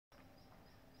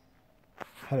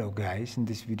Hello guys, in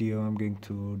this video I'm going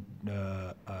to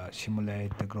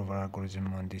simulate the Grover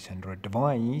algorithm on this Android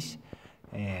device,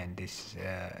 and this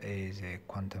is a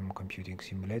quantum computing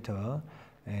simulator,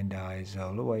 and as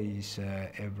always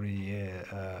every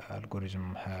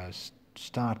algorithm has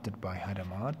started by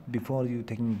Hadamard. Before you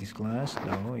taking this class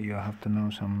though, you have to know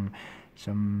some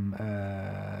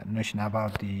notion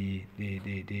about the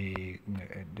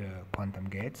quantum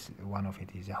gates. One of it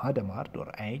is a Hadamard or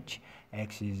H.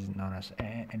 X is known as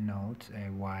a node,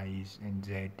 Y is and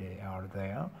Z are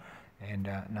there. And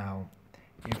now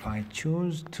if I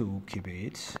choose 2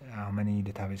 qubits, how many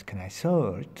database can I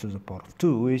search? To the power of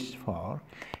 2 is 4.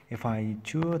 If I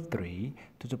choose 3,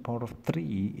 to the power of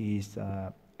 3 is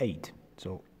 8.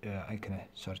 So I can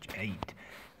search 8.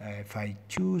 If I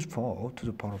choose 4, to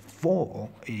the power of 4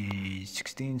 is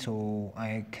 16. So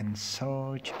I can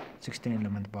search 16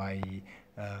 elements by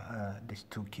these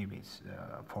 2 qubits,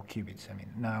 4 qubits. I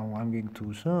mean, now I'm going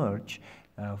to search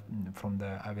from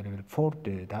the available 4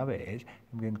 database.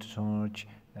 I'm going to search.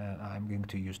 I'm going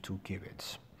to use 2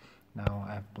 qubits. Now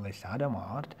I've placed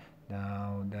Hadamard.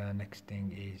 Now the next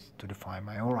thing is to define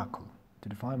my oracle. To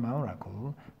define my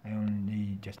oracle, I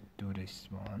only just do this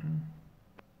one.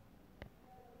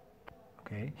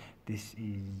 Okay, this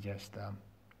is just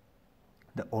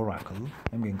the oracle.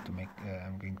 I'm going to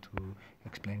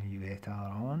explain you later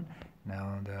on.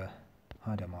 Now the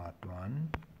Hadamard one.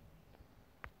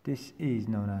 This is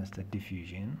known as the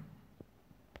diffusion.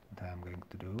 What I'm going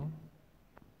to do,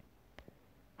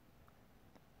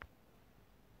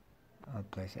 I'll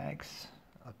place X,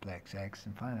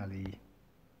 and finally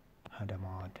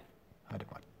Hadamard.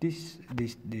 This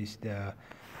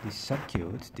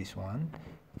circuit, this one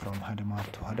from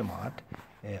Hadamard to Hadamard,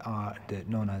 are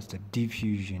known as the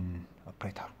diffusion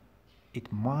operator.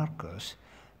 It marks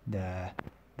the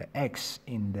X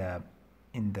in the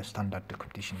standard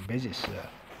computation basis.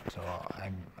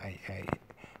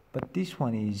 But this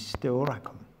one is the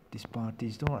oracle. This part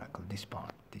is the oracle. This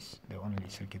the only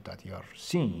circuit that you are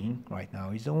seeing right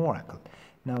now is the oracle.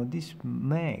 Now this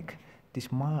mark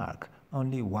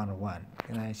only 1 1.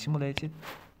 Can I simulate it?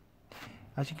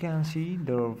 As you can see,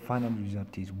 the final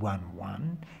result is 1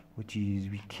 1, which is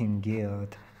we can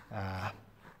get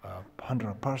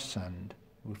 100%.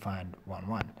 We find 1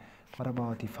 1. What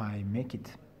about if I make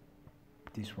it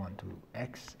this one to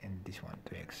X and this one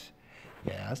to X?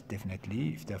 Yes, definitely.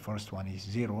 If the first one is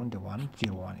 0 and the 1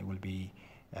 0 1, it will be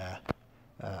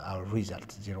our result.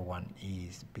 0 1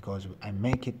 is because I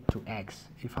make it to X.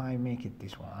 If I make it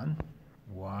this one,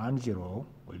 1 0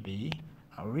 will be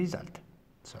our result.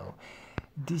 So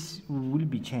this will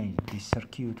be changed. This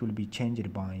circuit will be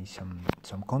changed by some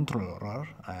controller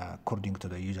according to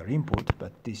the user input,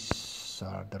 but the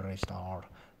rest are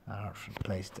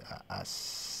placed as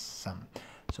some.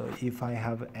 So if I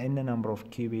have n number of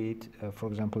qubits, for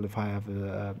example, if I have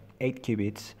 8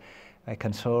 qubits, I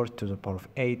can sort to the power of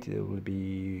 8. It will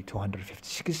be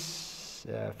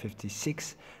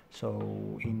 256. So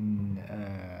in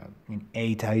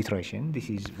 8 iteration, this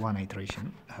is 1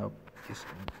 iteration.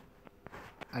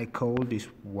 I call this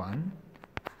 1.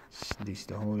 This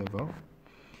the whole level.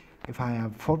 If I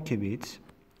have 4 qubits,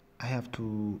 I have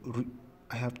to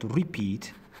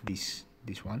repeat this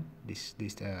one, this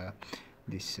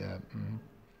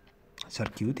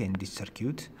circuit and this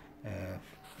circuit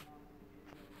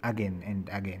again and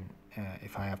again.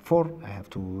 If I have 4, I have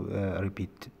to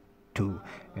repeat 2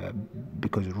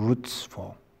 because roots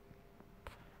 4.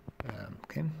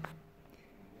 Okay,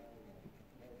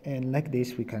 and like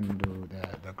this we can do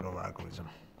the Grover algorithm.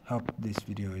 Hope this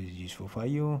video is useful for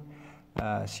you.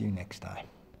 See you next time.